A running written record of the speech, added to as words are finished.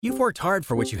You've worked hard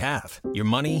for what you have. Your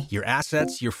money, your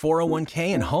assets, your 401k,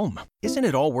 and home. Isn't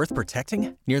it all worth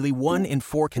protecting? Nearly 1 in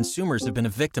 4 consumers have been a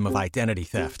victim of identity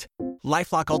theft.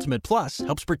 LifeLock Ultimate Plus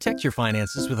helps protect your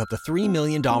finances with up to $3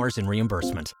 million in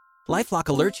reimbursement. LifeLock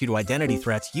alerts you to identity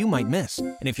threats you might miss.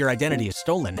 And if your identity is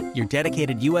stolen, your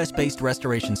dedicated U.S.-based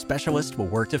restoration specialist will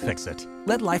work to fix it.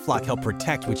 Let LifeLock help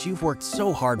protect what you've worked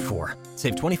so hard for.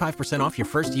 Save 25% off your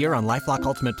first year on LifeLock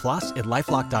Ultimate Plus at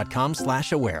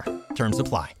LifeLock.com/aware. Terms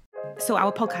apply. So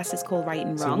our podcast is called Right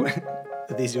and Wrong.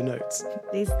 Are these your notes?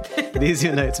 These These are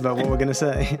your notes about what we're going to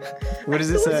say. What does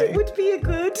it say? It would be a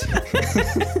good.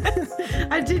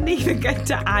 I didn't even get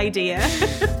to idea.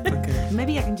 Okay.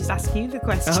 Maybe I can just ask you the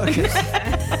question. Oh, okay.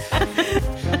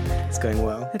 It's going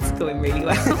well. It's going really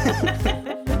well.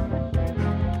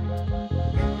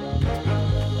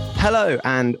 Hello,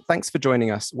 and thanks for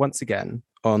joining us once again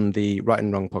on the Right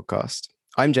and Wrong podcast.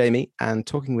 I'm Jamie, and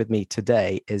talking with me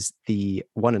today is the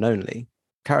one and only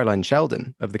Caroline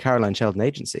Sheldon of the Caroline Sheldon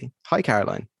Agency. Hi,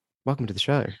 Caroline. Welcome to the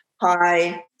show.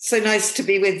 Hi. So nice to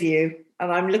be with you,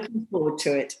 and I'm looking forward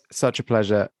to it. Such a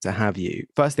pleasure to have you.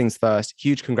 First things first,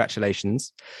 huge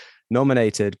congratulations.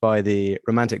 Nominated by the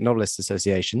Romantic Novelists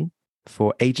Association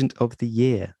for Agent of the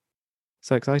Year.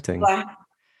 So exciting. Well,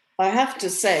 I have to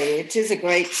say, it is a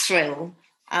great thrill,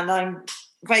 and I'm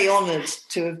very honoured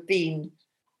to have been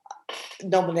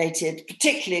nominated,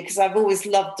 particularly because I've always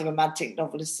loved the Romantic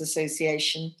Novelists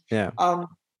Association. Yeah.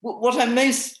 What I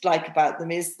most like about them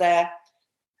is their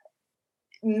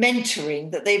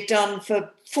mentoring that they've done for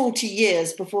 40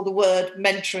 years before the word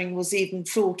mentoring was even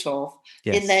thought of.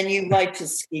 Yes. In their new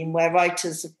writers scheme, where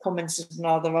writers have commented on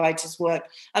other writers' work,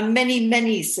 and many,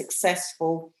 many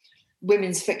successful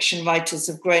women's fiction writers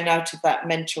have grown out of that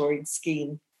mentoring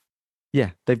scheme.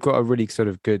 Yeah, they've got a really sort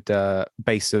of good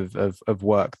base of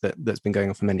work that's been going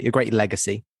on for many, a great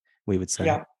legacy, we would say.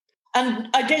 Yeah. And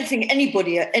I don't think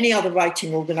anybody at any other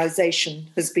writing organisation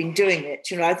has been doing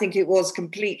it. You know, I think it was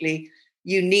completely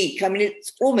unique. I mean,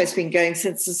 it's almost been going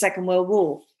since the Second World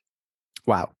War.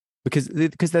 Wow. Because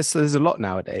there's a lot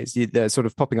nowadays. They're sort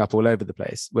of popping up all over the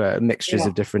place, where mixtures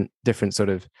of different sort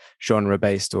of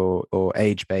genre-based or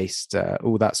age-based,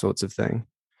 all that sorts of thing.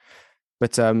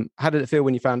 But how did it feel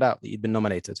when you found out that you'd been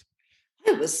nominated?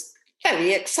 I was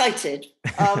very excited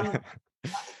and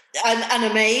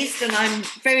amazed, and I'm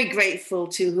very grateful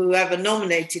to whoever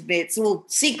nominated me. It's all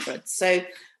secret, so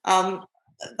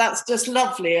that's just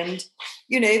lovely. And,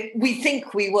 you know, we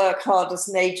think we work hard as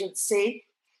an agency.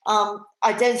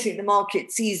 I don't think the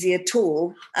market's easy at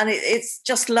all, and it's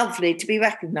just lovely to be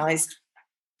recognised.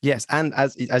 Yes, and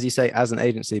as you say, as an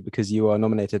agency, because you are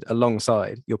nominated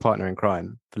alongside your partner in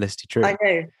crime, Felicity True. I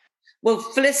know. Well,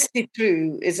 Felicity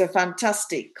True is a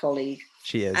fantastic colleague.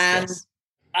 She is, and yes.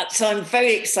 So I'm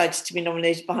very excited to be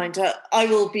nominated behind her. I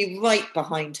will be right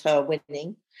behind her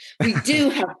winning. We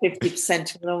do have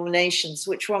 50% of the nominations,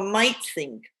 which one might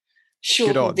think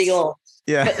shorten the odds.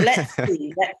 Yeah. But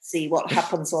let's see what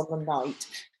happens on the night.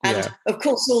 And of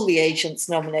course, all the agents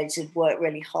nominated work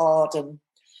really hard, and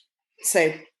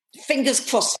so fingers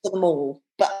crossed for them all,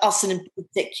 but us in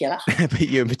particular. But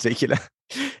you in particular.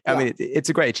 I mean, it's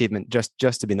a great achievement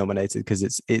just to be nominated, because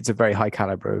it's a very high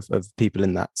caliber of people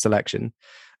in that selection.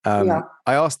 I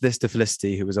asked this to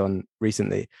Felicity, who was on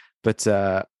recently, but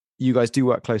you guys do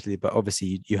work closely, but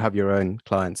obviously you have your own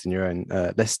clients and your own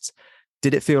lists.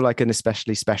 Did it feel like an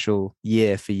especially special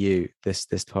year for you this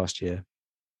past year?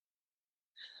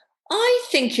 I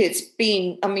think it's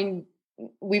been, I mean,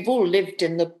 we've all lived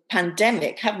in the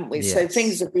pandemic, haven't we? Yes. So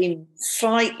things have been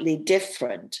slightly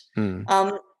different.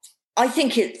 I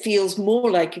think it feels more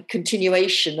like a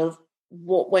continuation of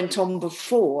what went on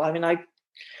before. I mean,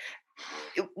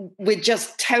 we're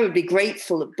just terribly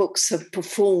grateful that books have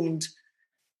performed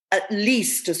at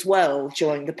least as well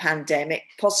during the pandemic,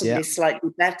 possibly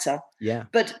slightly better. Yeah.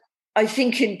 But I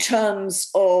think in terms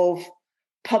of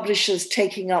publishers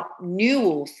taking up new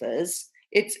authors,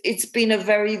 it's been a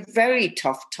very, very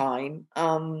tough time.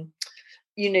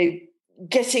 You know,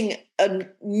 getting a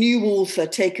new author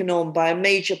taken on by a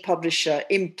major publisher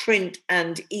in print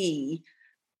and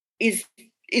is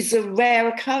a rare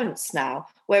occurrence now,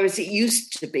 whereas it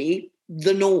used to be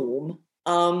the norm.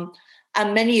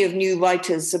 And many of new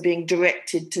writers are being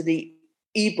directed to the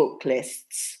ebook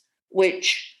lists,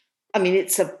 which, I mean,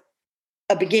 it's a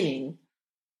beginning,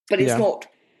 but it's not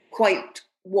quite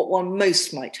what one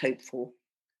most might hope for.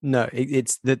 No,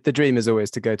 it's the dream is always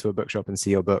to go to a bookshop and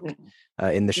see your book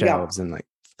in the shelves and like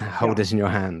hold it in your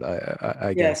hand,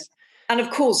 I guess. And of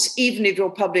course, even if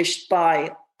you're published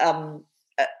by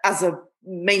as a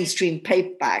mainstream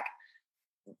paperback,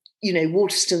 you know,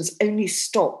 Waterstones only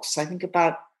stocks, I think,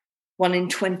 about 1 in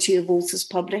 20 of authors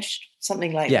published,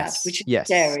 something like that, which is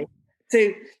scary.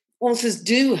 So authors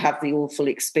do have the awful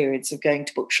experience of going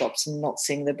to bookshops and not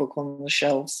seeing their book on the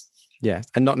shelves. Yeah,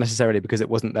 and not necessarily because it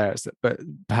wasn't there, but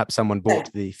perhaps someone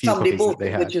bought the few copies that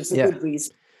they had. Which is a good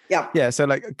reason. Yeah. Yeah, so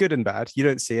like good and bad. You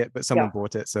don't see it, but someone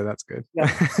bought it, so that's good.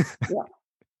 Yeah.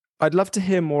 I'd love to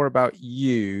hear more about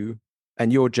you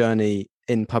and your journey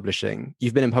in publishing.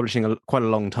 You've been in publishing quite a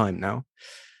long time now.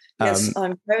 Yes,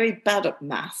 I'm very bad at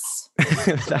maths.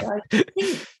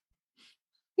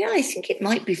 I think it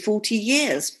might be 40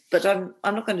 years, but I'm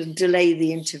not going to delay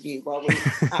the interview while we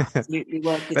absolutely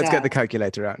work it out. Let's get the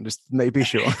calculator out and just maybe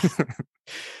sure.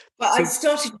 But I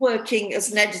started working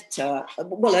as an editor.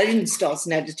 Well, I didn't start as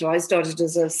an editor. I started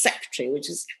as a secretary,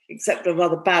 which is, except a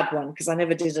rather bad one, because I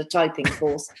never did a typing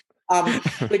course,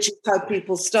 which is how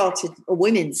people started, or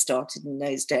women started in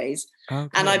those days. Okay.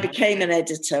 And I became an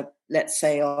editor, let's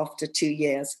say, after 2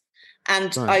 years.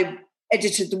 And I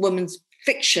edited the women's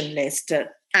fiction list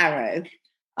at Arrow,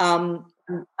 and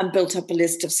built up a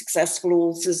list of successful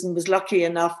authors, and was lucky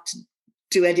enough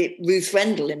to edit Ruth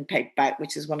Rendell in paperback,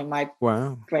 which is one of my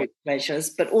great pleasures,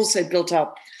 but also built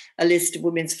up a list of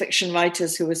women's fiction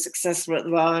writers who were successful at the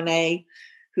RNA,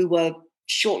 who were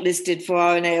shortlisted for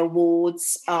RNA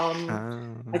awards.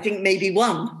 I think maybe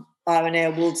won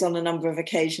RNA awards on a number of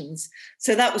occasions.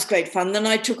 So that was great fun. Then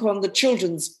I took on the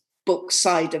children's book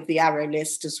side of the Arrow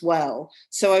list as well.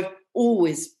 So I've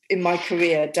always in my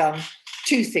career done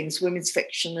 2 things, women's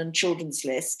fiction and children's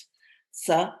list.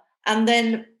 And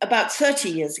then about 30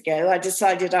 years ago, I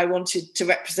decided I wanted to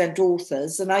represent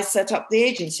authors, and I set up the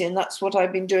agency, and that's what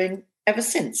I've been doing ever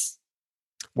since.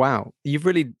 Wow.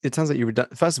 It sounds like you've done,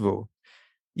 first of all,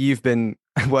 you've been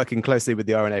working closely with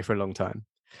the RNA for a long time.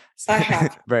 I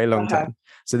have. Very long time.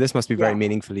 So this must be very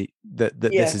meaningfully that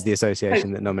this is the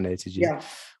association that nominated you,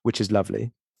 which is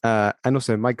lovely. And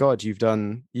also, my God,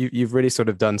 you've really sort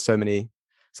of done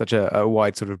such a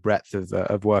wide sort of breadth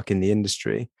of work in the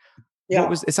industry.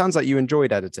 Yeah. It sounds like you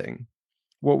enjoyed editing.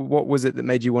 What was it that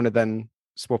made you want to then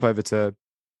swap over to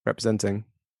representing?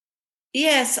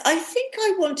 Yes, I think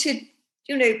I wanted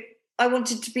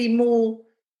to be more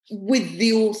with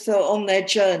the author on their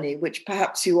journey, which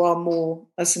perhaps you are more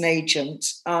as an agent.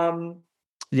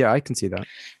 I can see that.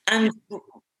 And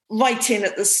right in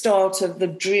at the start of the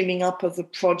dreaming up of the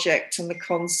project and the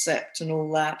concept and all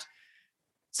that.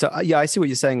 So I see what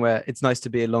you're saying, where it's nice to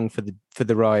be along for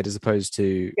the ride as opposed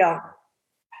to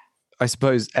I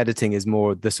suppose editing is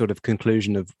more the sort of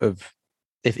conclusion of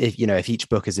if each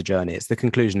book is a journey, it's the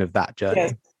conclusion of that journey.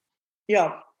 Yes.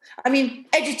 Yeah. I mean,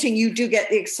 editing, you do get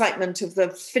the excitement of the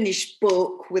finished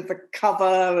book with the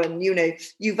cover, and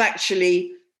you've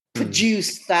actually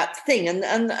produced that thing, and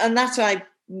that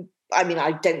I mean,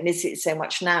 I don't miss it so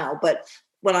much now, but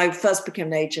when I first became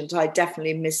an agent, I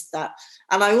definitely missed that.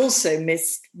 And I also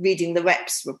missed reading the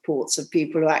reps reports of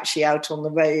people who are actually out on the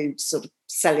road sort of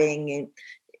selling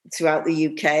throughout the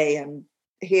UK and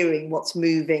hearing what's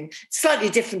moving. Slightly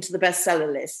different to the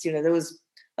bestseller list. There was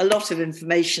a lot of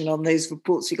information on those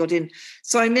reports we got in.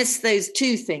 So I missed those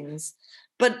 2 things.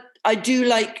 But I do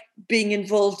like being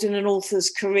involved in an author's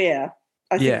career.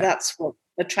 I think that's what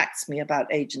attracts me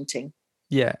about agenting.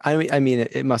 Yeah, I mean,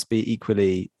 it must be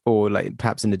equally, or like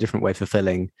perhaps in a different way,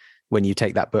 fulfilling when you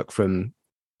take that book from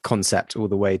concept all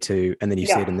the way to, and then you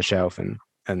see it in the shelf, and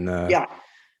I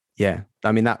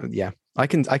mean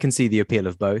I can see the appeal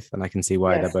of both, and I can see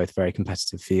why they're both very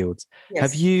competitive fields. Yes.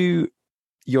 Have you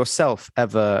yourself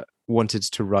ever wanted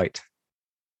to write?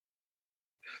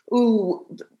 Oh,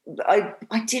 I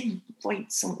did write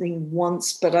something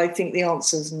once, but I think the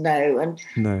answer is no. And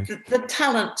no. The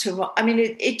talent to, I mean,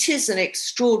 it is an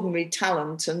extraordinary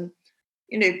talent, and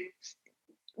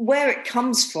where it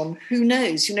comes from, who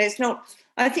knows? It's not.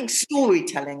 I think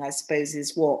storytelling, I suppose,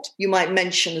 is what you might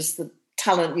mention as the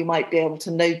talent you might be able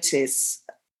to notice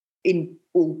in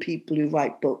all people who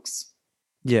write books.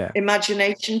 Yeah,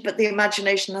 imagination, but the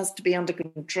imagination has to be under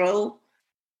control.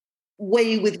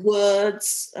 Way with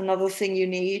words, another thing you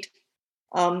need.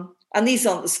 And these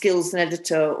aren't the skills an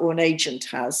editor or an agent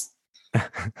has.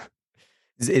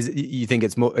 You think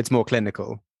it's more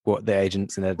clinical, what the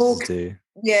agents and editors do?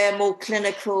 Yeah, more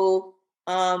clinical.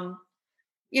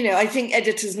 I think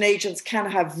editors and agents can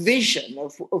have vision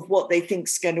of what they think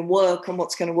is going to work and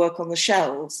what's going to work on the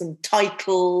shelves, and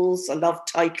titles. I love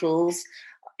titles,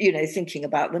 thinking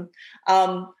about them.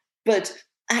 But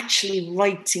actually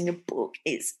writing a book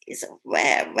is a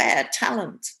rare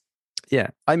talent. Yeah,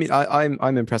 I mean,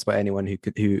 I'm impressed by anyone who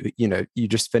you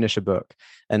just finish a book,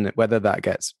 and whether that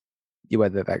gets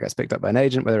picked up by an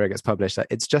agent, whether it gets published,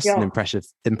 it's just an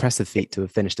impressive feat to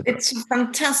have finished a book. It's a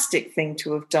fantastic thing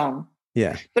to have done.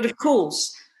 Yeah. But of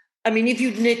course, I mean, if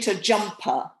you knit a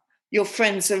jumper, your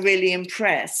friends are really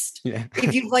impressed. Yeah.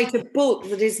 If you write a book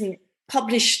that isn't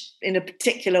published in a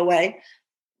particular way,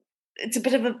 it's a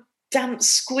bit of a damp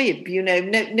squib, you know.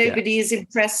 Nobody is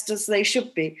impressed as they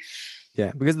should be.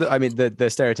 Yeah, because the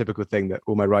stereotypical thing that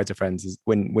all my writer friends is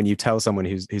when you tell someone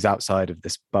who's outside of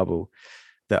this bubble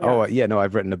that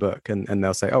I've written a book, and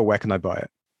they'll say, oh, where can I buy it?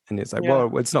 And it's like,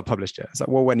 well, it's not published yet. It's like,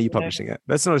 well, when are you publishing it?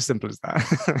 That's not as simple as that.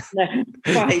 No,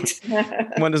 right.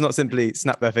 One does not simply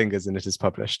snap their fingers and it is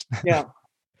published. Yeah,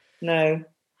 no.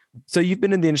 So you've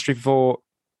been in the industry for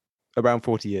around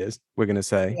 40 years, we're going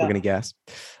to guess.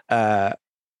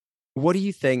 What do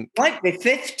you think? Might be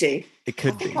 50. It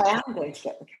could be. I am going to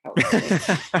get the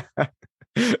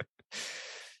calculator.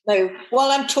 No,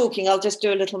 while I'm talking, I'll just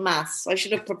do a little maths. I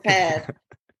should have prepared.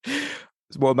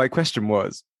 Well, my question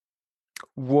was,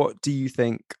 what do you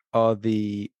think are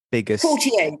the biggest...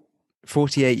 48.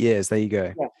 48 years, there you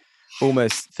go. Yeah.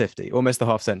 Almost 50, almost a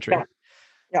half century.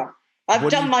 Yeah.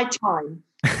 I've done my time.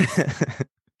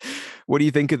 What do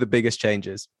you think are the biggest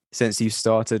changes since you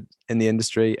started in the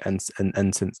industry and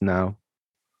since now?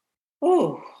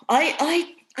 Oh, I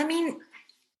mean,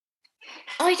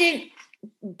 I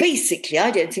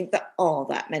don't think there are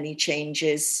that many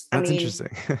changes. That's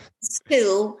interesting.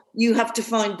 Still, you have to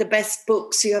find the best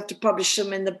books. You have to publish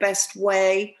them in the best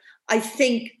way. I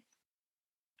think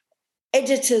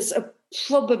editors are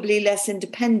probably less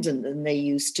independent than they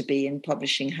used to be in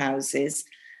publishing houses.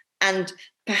 And,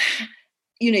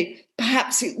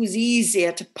 perhaps it was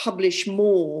easier to publish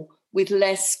more with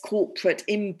less corporate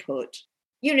input.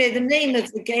 You know, the name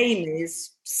of the game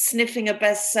is sniffing a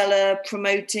bestseller,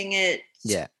 promoting it,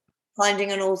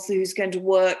 finding an author who's going to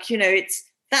work. You know,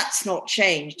 that's not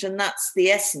changed, and that's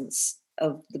the essence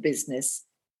of the business.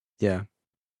 Yeah.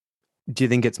 Do you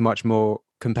think it's much more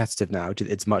competitive now?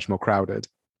 It's much more crowded?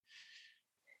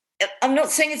 I'm not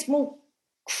saying it's more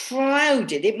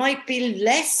crowded. It might be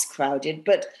less crowded,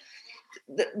 but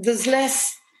there's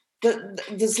less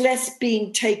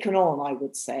being taken on, I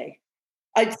would say.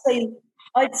 I'd say,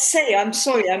 I'm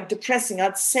sorry, I'm depressing.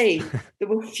 I'd say there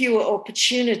were fewer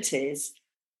opportunities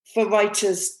for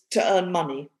writers to earn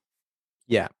money.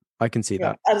 Yeah, I can see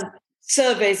that. And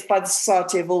surveys by the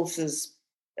Society of Authors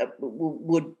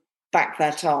would back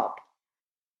that up.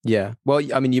 Yeah. Well,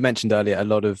 I mean, you mentioned earlier a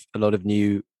lot of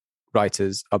new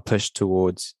writers are pushed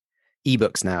towards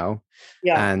ebooks now.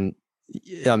 Yeah. And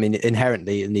I mean,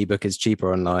 inherently an ebook is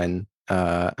cheaper online.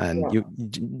 You're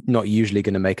not usually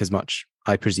going to make as much,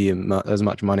 I presume, as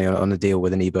much money on a deal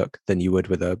with an ebook than you would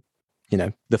with the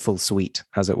full suite,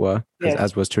 as it were,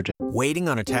 as was tradition. Waiting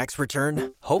on a tax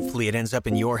return? Hopefully it ends up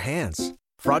in your hands.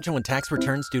 Fraudulent tax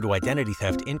returns due to identity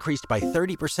theft increased by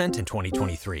 30% in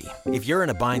 2023. If you're in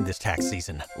a bind this tax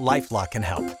season, LifeLock can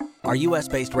help. Our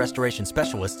U.S.-based restoration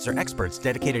specialists are experts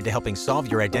dedicated to helping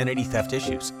solve your identity theft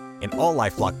issues. And all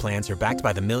LifeLock plans are backed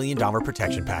by the $1 Million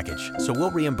Protection Package. So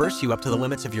we'll reimburse you up to the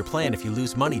limits of your plan if you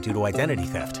lose money due to identity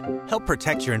theft. Help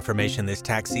protect your information this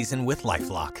tax season with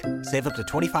LifeLock. Save up to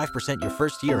 25% your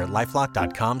first year at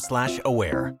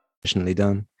LifeLock.com/aware. Efficiently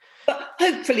done. But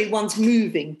hopefully one's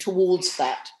moving towards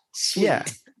that suite. Yeah.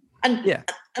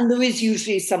 And there is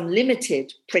usually some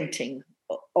limited printing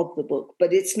of the book,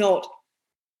 but it's not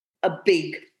a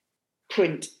big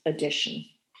print edition.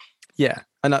 Yeah.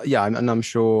 And I'm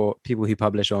sure people who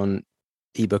publish on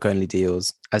ebook only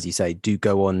deals, as you say, do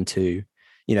go on to,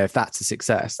 if that's a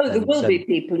success. Oh, there will be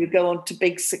people who go on to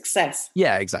big success.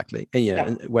 Yeah, exactly.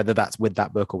 And, whether that's with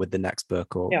that book or with the next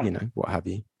book or, what have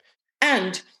you.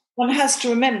 And one has to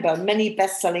remember, many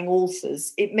best-selling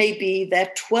authors, it may be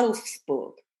their 12th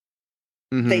book.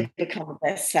 Mm-hmm. They become a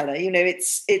bestseller.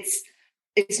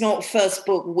 It's not first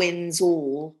book wins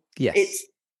all. Yes. It's,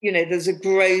 there's a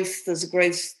growth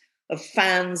of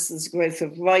fans, there's a growth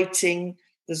of writing,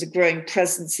 there's a growing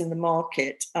presence in the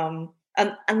market. And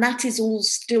that is all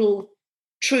still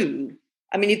true.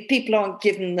 I mean, if people aren't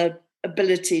given the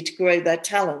ability to grow their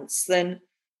talents, then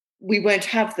we won't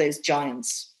have those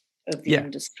giants of the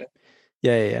industry.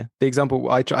 Yeah. The example,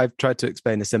 I've tried to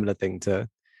explain a similar thing to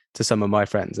some of my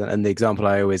friends. And the example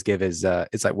I always give is,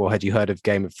 it's like, well, had you heard of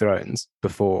Game of Thrones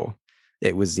before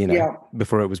it was,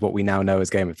 before it was what we now know as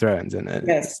Game of Thrones? And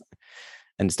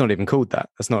it's not even called that.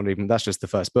 That's just the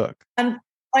first book. And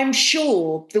I'm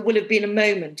sure there will have been a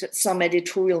moment at some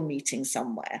editorial meeting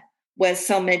somewhere where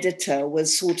some editor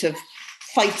was sort of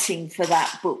fighting for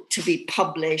that book to be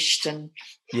published, and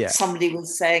somebody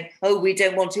was saying, oh, we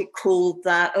don't want it called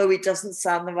that. Oh, it doesn't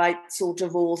sound the right sort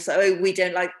of author. Oh, we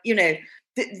don't like,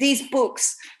 these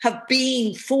books have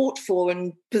been fought for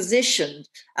and positioned.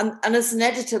 And as an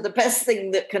editor, the best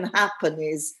thing that can happen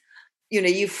is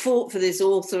you fought for this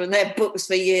author and their books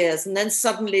for years, and then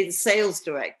suddenly the sales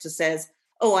director says,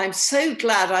 "Oh, I'm so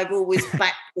glad I've always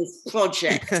backed this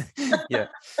project." Yeah.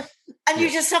 And you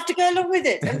just have to go along with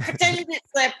it and pretend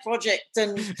it's their project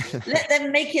and let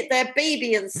them make it their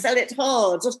baby and sell it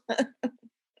hard.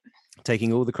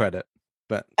 Taking all the credit.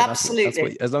 But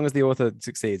absolutely, as long as the author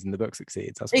succeeds and the book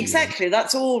succeeds, that's what exactly.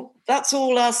 That's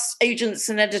all us agents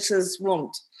and editors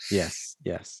want. Yes.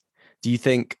 Do you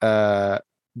think there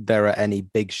are any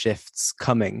big shifts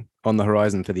coming on the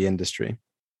horizon for the industry?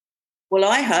 Well,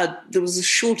 I heard there was a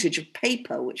shortage of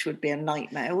paper, which would be a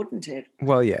nightmare, wouldn't it?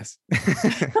 Well, yes.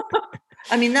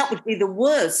 I mean, that would be the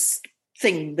worst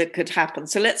thing that could happen.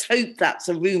 So let's hope that's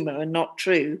a rumor and not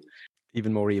true.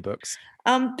 Even more ebooks.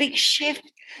 Big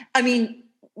shift. I mean,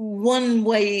 one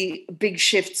way big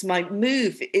shifts might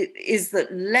move is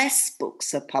that less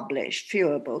books are published,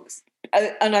 fewer books.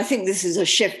 And I think this is a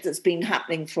shift that's been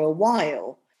happening for a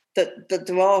while, that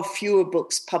there are fewer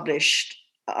books published,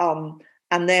 and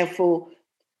therefore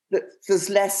there's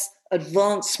less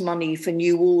advance money for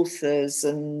new authors.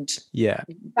 And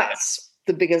that's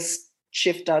the biggest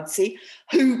shift I'd see.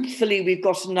 Hopefully we've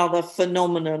got another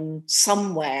phenomenon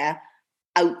somewhere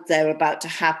out there about to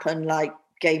happen, like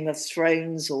Game of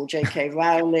Thrones or J.K.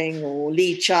 Rowling or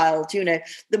Lee Child. There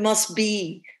must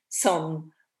be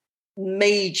some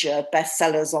major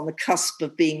bestsellers on the cusp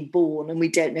of being born, and we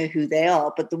don't know who they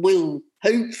are, but there will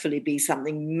hopefully be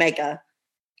something mega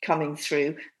coming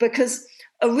through, because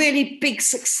a really big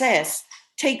success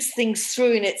takes things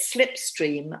through in its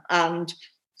slipstream, and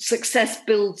success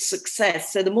builds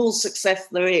success. So the more success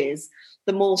there is,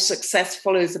 the more success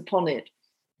follows upon it.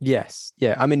 Yes.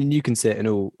 Yeah. I mean, you can see it in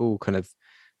all kind of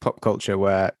pop culture,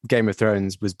 where Game of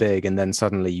Thrones was big, and then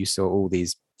suddenly you saw all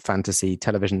these fantasy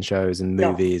television shows and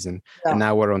movies, and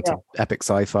now we're on to epic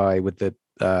sci-fi with the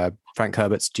Frank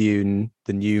Herbert's Dune,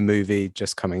 the new movie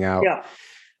just coming out.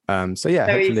 So yeah,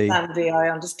 very hopefully sandy, I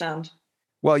understand.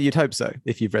 Well, you'd hope so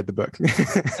if you've read the book.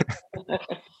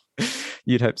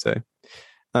 You'd hope so.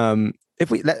 If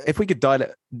we could dial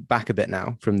it back a bit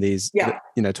now from these,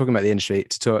 talking about the industry,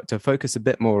 to focus a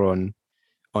bit more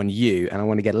on you, and I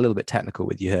want to get a little bit technical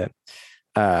with you here.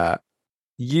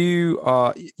 You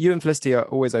and Felicity are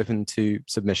always open to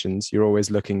submissions. You're always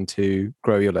looking to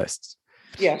grow your lists.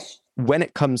 Yes. When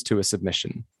it comes to a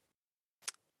submission,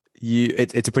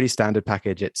 it's a pretty standard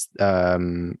package. It's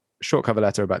short cover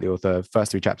letter about the author,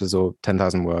 first 3 chapters or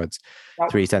 10,000 words,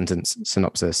 3-sentence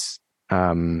synopsis.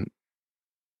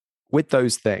 With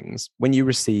those things, when you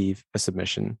receive a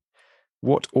submission,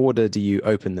 what order do you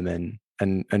open them in,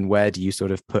 and where do you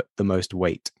sort of put the most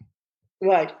weight?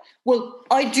 Right. Well,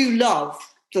 I do love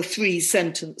the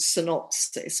 3-sentence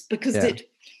synopsis, because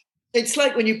it's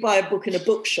like when you buy a book in a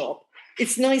bookshop.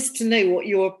 It's nice to know what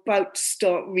you're about to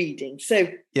start reading. So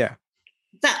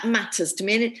that matters to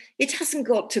me. And it hasn't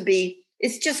got to be,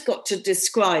 it's just got to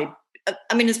describe,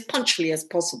 I mean, as punctually as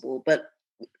possible. But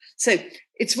so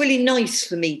it's really nice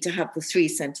for me to have the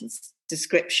 3-sentence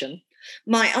description.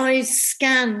 My eyes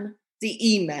scan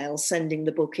the email sending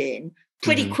the book in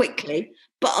pretty quickly,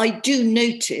 but I do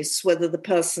notice whether the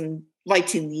person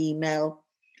writing the email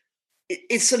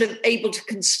is sort of able to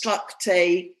construct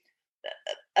a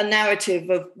narrative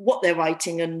of what they're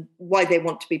writing and why they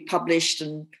want to be published,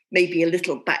 and maybe a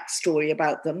little backstory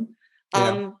about them.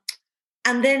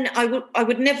 And then I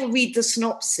would never read the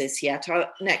synopsis yet.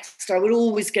 Next, I would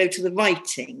always go to the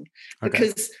writing,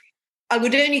 because I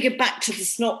would only go back to the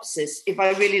synopsis if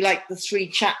I really like the 3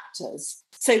 chapters.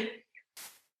 So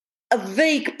a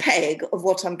vague peg of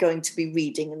what I'm going to be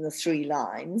reading in the 3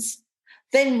 lines,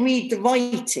 then read the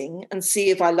writing and see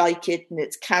if I like it and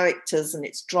its characters and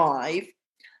its drive.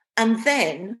 And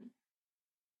then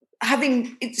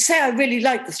say I really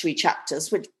like the 3 chapters,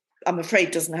 which I'm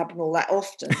afraid doesn't happen all that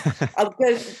often. I'll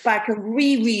go back and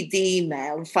reread the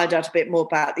email and find out a bit more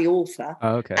about the author.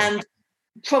 And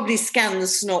probably scan the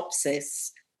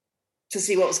synopsis to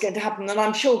see what was going to happen. And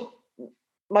I'm sure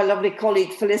my lovely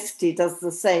colleague Felicity does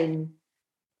the same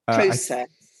process.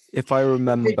 If I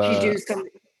remember, did you do something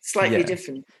slightly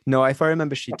different? No, if I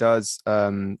remember, she does.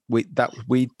 We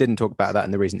didn't talk about that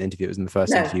in the recent interview. It was in the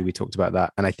first interview we talked about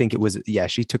that, and I think it was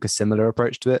she took a similar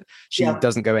approach to it. She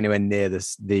doesn't go anywhere near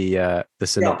the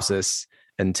synopsis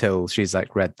until she's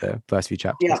like read the first few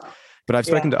chapters. But I've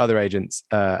spoken to other agents,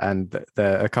 and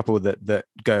there are a couple that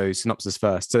go synopsis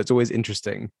first, so it's always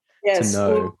interesting to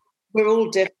know. We're all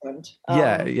different.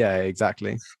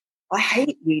 Exactly. I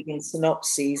hate reading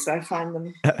synopses. I find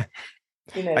them.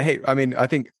 I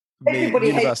think everybody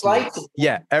hates writing.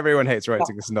 Yeah, everyone hates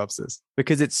writing a synopsis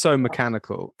because it's so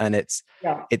mechanical, and it's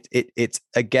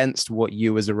against what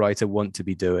you as a writer want to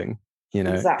be doing. You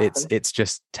know, exactly. it's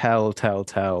just tell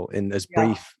in as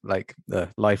brief, like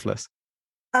lifeless.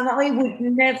 And I would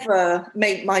never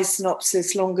make my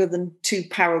synopsis longer than 2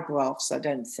 paragraphs, I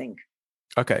don't think.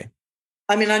 Okay.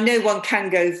 I mean, I know one can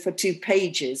go for 2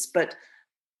 pages, but,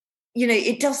 you know,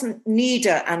 it doesn't need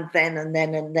a and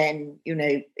then, you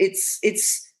know,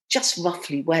 it's just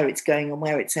roughly where it's going and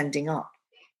where it's ending up.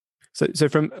 So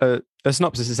from a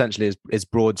synopsis essentially is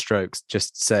broad strokes,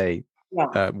 just say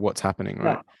what's happening,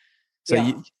 right?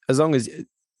 So as long as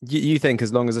you think,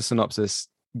 as long as a synopsis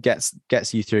gets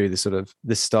you through the sort of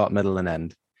the start, middle, and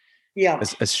end,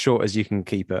 as short as you can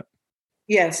keep it.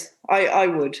 Yes, I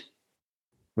would.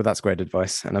 Well, that's great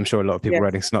advice, and I'm sure a lot of people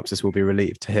writing synopsis will be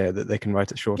relieved to hear that they can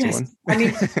write a shorter one. I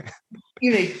mean,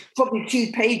 you know, probably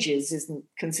 2 pages isn't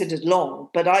considered long,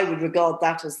 but I would regard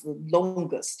that as the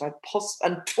longest.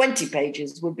 And 20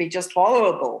 pages would be just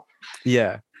horrible.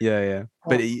 Yeah.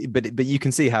 But you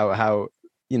can see how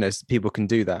you know people can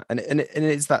do that, and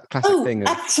it's that classic thing of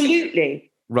absolutely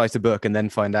write a book and then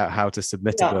find out how to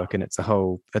submit a book, and it's a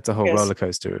whole roller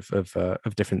coaster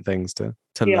of different things to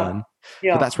learn.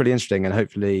 But that's really interesting, and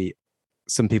hopefully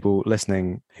some people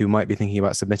listening who might be thinking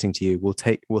about submitting to you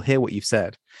will hear what you've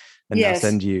said, and they'll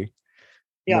send you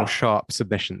more sharp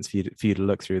submissions for you to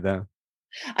look through there.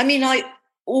 I mean, I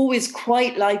always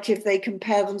quite like if they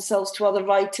compare themselves to other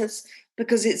writers,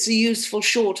 because it's a useful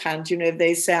shorthand. You know, if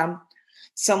they say I'm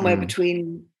somewhere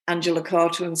between Angela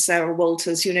Carter and Sarah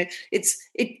Walters, you know,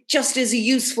 it just is a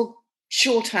useful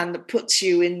shorthand that puts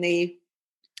you in the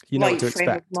right frame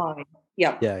of mind.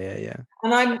 Yeah.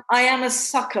 And I am a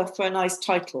sucker for a nice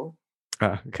title.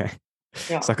 Okay.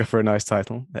 Sucker for a nice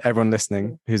title. Everyone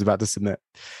listening who's about to submit.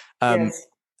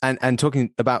 And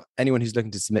talking about anyone who's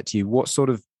looking to submit to you, what sort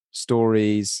of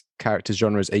stories, characters,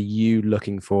 genres are you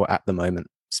looking for at the moment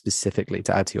specifically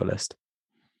to add to your list?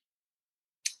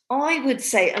 I would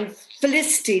say, and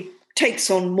Felicity takes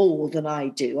on more than I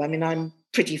do. I mean, I'm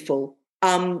pretty full.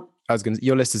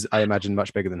 Your list is, I imagine,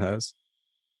 much bigger than hers.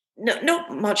 No,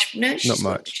 not much. No, she's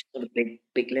got a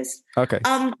big list. Okay.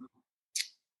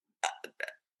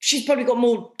 She's probably got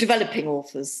more developing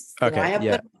authors than I have.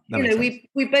 But you know,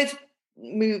 we both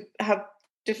have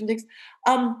different things.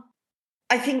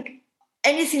 I think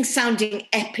anything sounding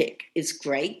epic is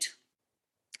great.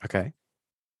 Okay.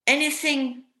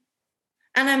 Anything.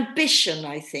 And ambition,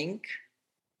 I think.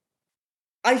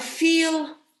 I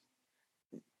feel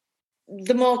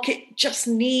the market just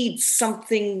needs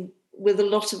something with a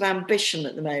lot of ambition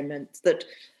at the moment. That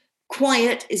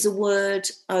quiet is a word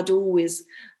I'd always...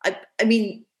 I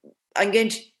mean, I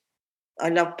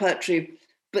love poetry,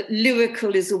 but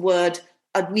lyrical is a word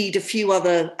I'd need a few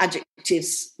other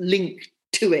adjectives linked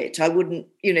to it. I wouldn't,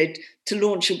 you know, to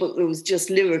launch a book that was just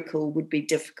lyrical would be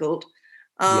difficult.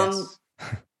 Yes.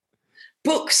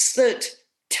 Books that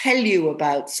tell you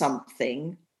about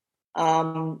something,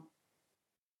 an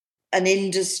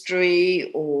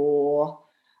industry or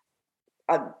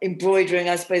embroidering,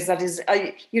 I suppose that is,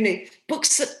 you know,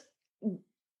 books that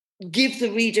give the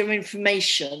reader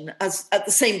information as at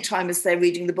the same time as they're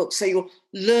reading the book, so you're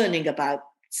learning about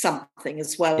something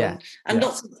as well.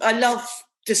 Lots of, I love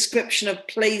description of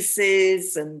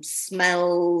places and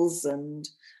smells and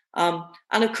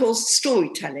of course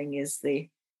storytelling is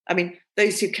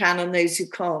those who can and those who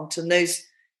can't, and those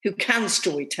who can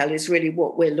storytell is really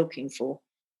what we're looking for.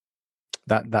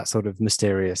 That sort of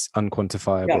mysterious,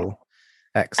 unquantifiable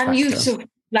X factor. And use of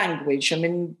language, I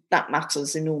mean, that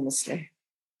matters enormously.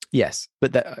 Yes,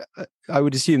 but I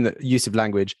would assume that use of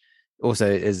language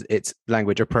also it's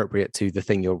language appropriate to the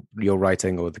thing you're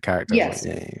writing or the character. Yes.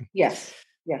 Yes.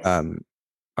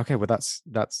 Okay, well that's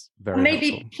very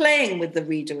maybe helpful. Playing with the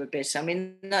reader a bit. I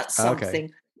mean, that's something.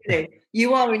 Okay. You know,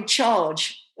 you are in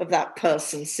charge of that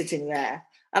person sitting there,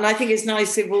 and I think it's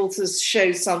nice if authors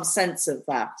show some sense of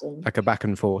that, and like a back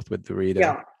and forth with the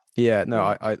reader. Yeah. No,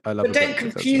 I love. But don't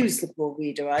confuse the poor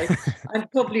reader. I'm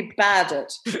probably bad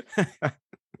at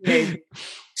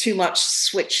too much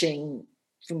switching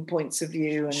from points of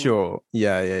view. And sure.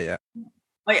 Yeah.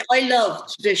 I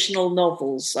love traditional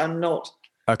novels. I'm not.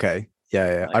 Okay.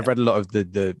 Yeah. I've read a lot of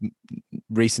the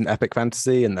recent epic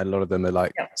fantasy, and a lot of them are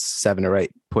like 7 or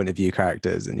 8 point of view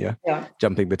characters, and you're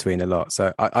jumping between a lot.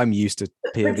 So I'm used to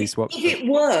POV swaps. If it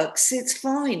works, it's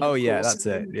fine. Oh yeah, that's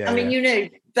it. Yeah. I mean, you know,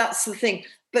 that's the thing.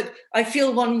 But I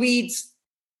feel one reads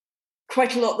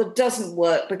quite a lot that doesn't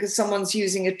work because someone's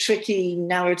using a tricky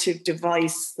narrative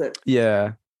device that.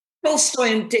 Yeah. Tolstoy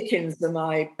and Dickens are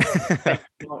my.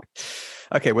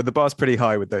 Okay, well, the bar's pretty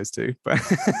high with those two, but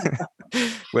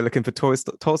we're looking for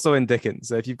Tolstoy and Dickens.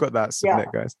 So if you've got that, submit,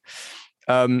 guys.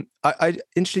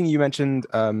 Interesting, you mentioned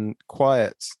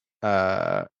quiet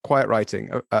quiet writing.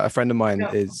 A friend of mine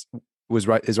is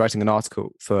writing an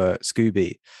article for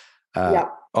Scooby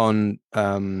on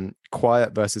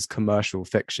quiet versus commercial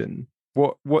fiction.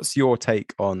 What's your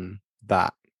take on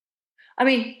that? I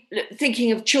mean,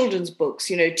 thinking of children's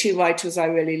books, two writers I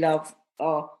really love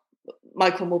are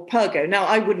Michael Morpurgo. Now,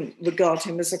 I wouldn't regard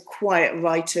him as a quiet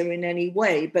writer in any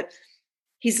way, but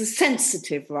he's a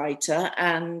sensitive writer,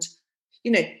 and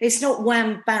it's not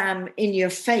wham bam in your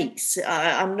face.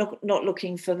 I'm not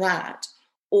looking for that.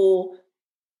 Or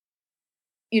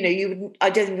I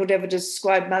don't think you would ever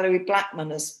describe Mallory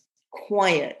Blackman as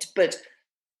quiet, but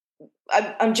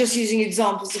I'm just using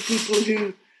examples of people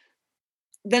who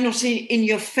they're not in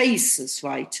your face as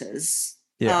writers,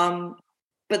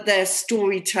 but they're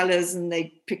storytellers and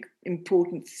they pick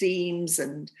important themes,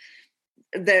 and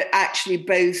they're actually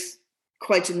both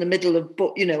quite in the middle of,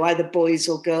 either boys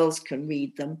or girls can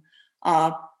read them.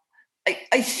 I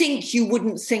think you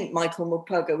wouldn't think Michael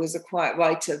Morpurgo was a quiet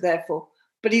writer, therefore,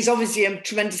 but he's obviously a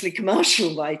tremendously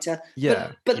commercial writer.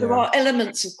 But there are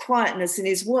elements of quietness in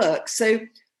his work. So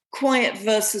quiet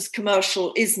versus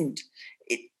commercial isn't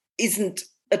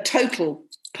a total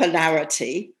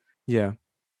polarity. Yeah.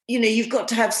 You've got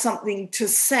to have something to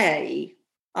say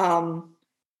and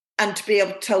to be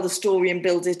able to tell the story and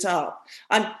build it up.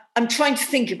 I'm trying to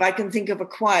think if I can think of a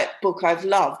quiet book I've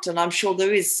loved, and I'm sure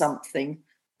there is something.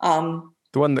 The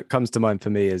one that comes to mind for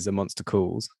me is A Monster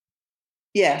Calls.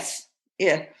 Yes.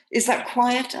 Yeah. Is that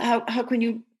quiet? How can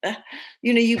you,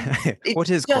 what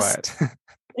is quiet?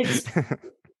 It's,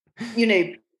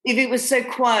 if it was so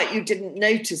quiet you didn't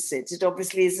notice it, it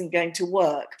obviously isn't going to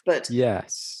work. But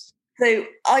yes. So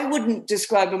I wouldn't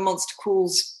describe A Monster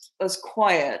Calls as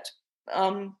quiet.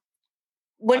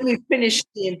 When we finish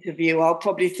the interview, I'll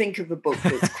probably think of a book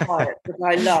that's quiet that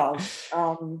I love.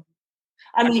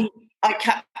 I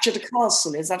Captured a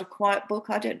Castle. Is that a quiet book?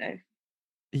 I don't know.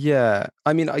 Yeah,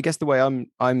 I mean, I guess the way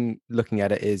I'm looking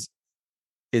at it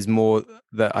is more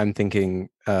that I'm thinking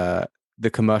the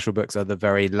commercial books are the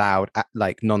very loud,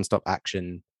 like non-stop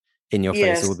action in your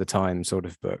face all the time sort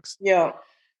of books. Yeah.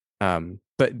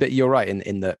 But you're right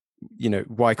in that,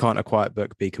 why can't a quiet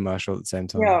book be commercial at the same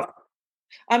time? Yeah.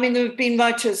 I mean, there have been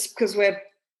writers, because we're,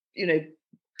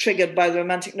 triggered by the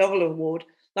Romantic Novel Award,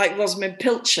 like Rosamund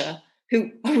Pilcher, who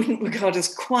I wouldn't regard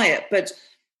as quiet, but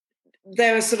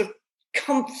they're a sort of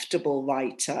comfortable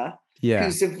writer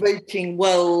who's evoking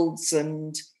worlds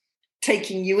and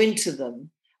taking you into them.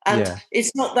 And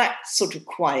it's not that sort of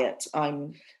quiet.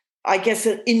 I guess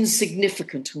that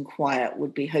insignificant and quiet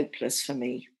would be hopeless for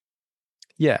me.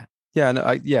 Yeah. Yeah. No,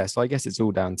 so I guess it's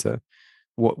all down to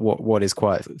what is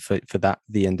quiet for that,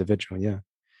 the individual. Yeah.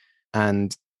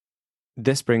 And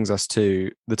this brings us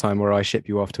to the time where I ship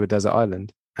you off to a desert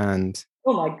island. And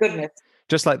oh my goodness.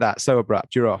 Just like that, so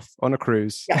abrupt, you're off on a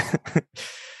cruise. Yeah.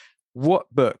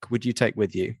 What book would you take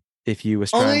with you if you were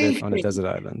stranded on a desert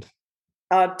island?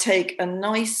 I'd take a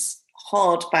nice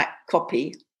hardback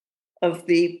copy of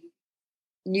the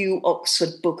New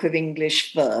Oxford Book of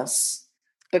English Verse,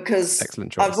 because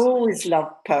I've always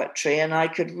loved poetry, and I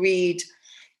could read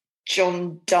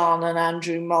John Donne and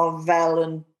Andrew Marvell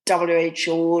and W.H.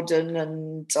 Auden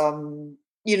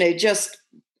and, just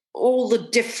all the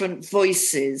different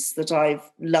voices that I've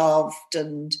loved,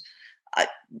 and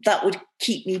that would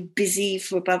keep me busy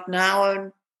for about an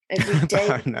hour every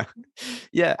day.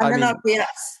 Yeah, and then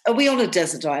are we on a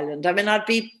desert island? I mean, I'd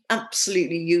be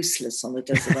absolutely useless on a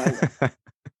desert island.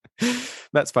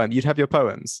 That's fine. You'd have your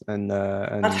poems, and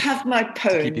I'd have my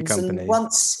poems, and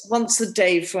once a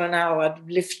day for an hour, I'd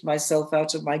lift myself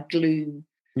out of my gloom.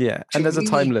 Yeah, and there's a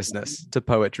timelessness to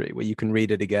poetry where you can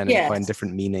read it again and find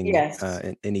different meaning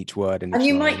in each word. And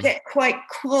you might get quite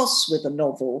cross with a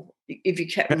novel if you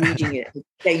kept reading it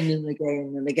again and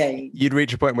again and again. You'd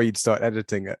reach a point where you'd start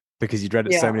editing it because you'd read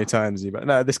it so many times. You'd be like,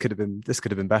 no, this could have been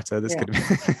better. This could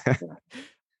have been.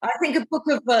 I think a book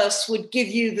of verse would give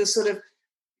you the sort of,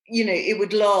 it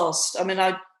would last. I mean,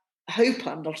 I hope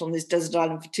I'm not on this desert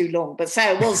island for too long, but say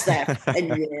I was there for 10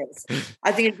 years.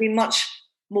 I think it'd be much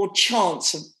more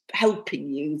chance of helping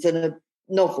you than a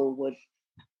novel would.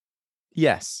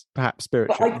 Yes, perhaps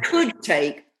spiritually. But I could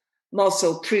take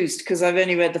Marcel Proust, because I've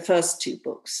only read the first two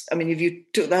books. I mean, if you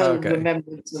took the whole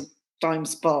Remembrance of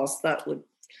Times Past, that would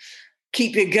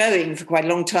keep you going for quite a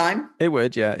long time. It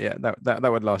would, yeah.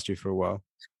 That would last you for a while.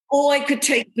 Or I could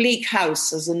take Bleak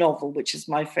House as a novel, which is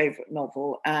my favourite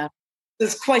novel, and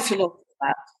there's quite a lot of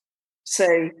that.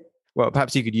 So, well,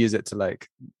 perhaps you could use it to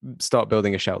start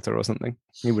building a shelter or something.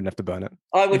 You wouldn't have to burn it.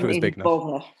 I wouldn't even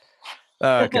bother.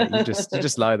 Okay, you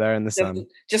just lie there in the sun.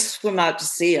 Just swim out to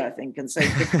sea, I think, and say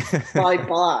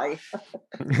bye-bye.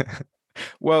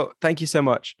 Well, thank you so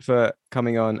much for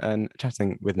coming on and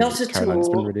chatting with me, Not at Caroline. all. It's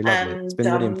been really lovely. And, it's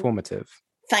been really informative.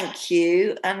 Thank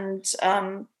you. And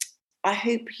I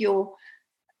hope your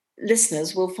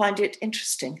listeners will find it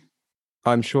interesting.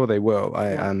 I'm sure they will. I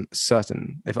am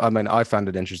certain. I found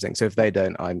it interesting. So if they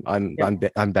don't,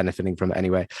 I'm benefiting from it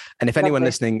anyway. And if anyone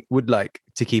listening would like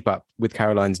to keep up with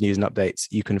Caroline's news and updates,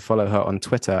 you can follow her on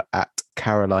Twitter at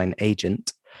Caroline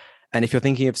Agent. And if you're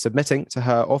thinking of submitting to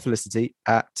her or Felicity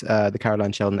at the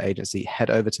Caroline Sheldon Agency, head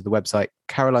over to the website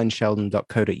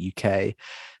carolinesheldon.co.uk.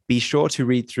 Be sure to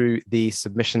read through the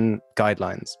submission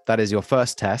guidelines. That is your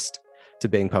first test to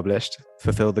being published.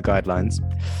 Fulfill the guidelines.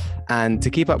 And to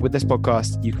keep up with this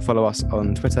podcast, you can follow us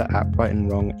on Twitter at Right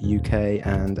and Wrong UK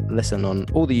and listen on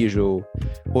all the usual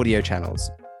audio channels.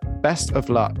 Best of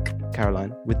luck,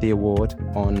 Caroline, with the award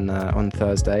on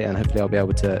Thursday, and hopefully I'll be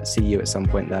able to see you at some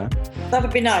point there. That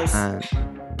would be nice.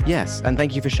 Yes, and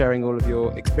thank you for sharing all of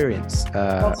your experience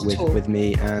with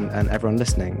me and everyone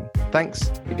listening.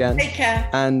 Thanks again. Take care.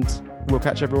 And we'll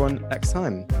catch everyone next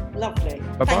time. Lovely.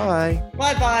 Bye-bye.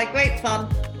 Bye-bye. Great fun.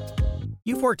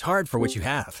 You've worked hard for what you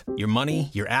have. Your money,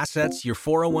 your assets, your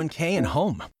 401k, and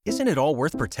home. Isn't it all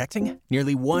worth protecting?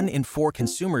 Nearly 1 in 4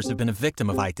 consumers have been a victim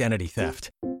of identity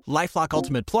theft. LifeLock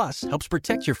Ultimate Plus helps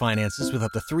protect your finances with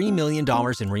up to $3 million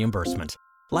in reimbursement.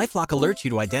 LifeLock alerts you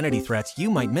to identity threats you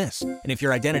might miss. And if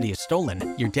your identity is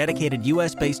stolen, your dedicated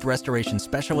U.S.-based restoration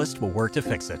specialist will work to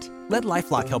fix it. Let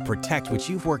LifeLock help protect what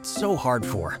you've worked so hard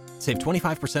for. Save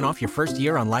 25% off your first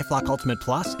year on LifeLock Ultimate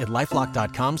Plus at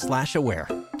LifeLock.com/aware.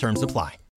 Terms apply.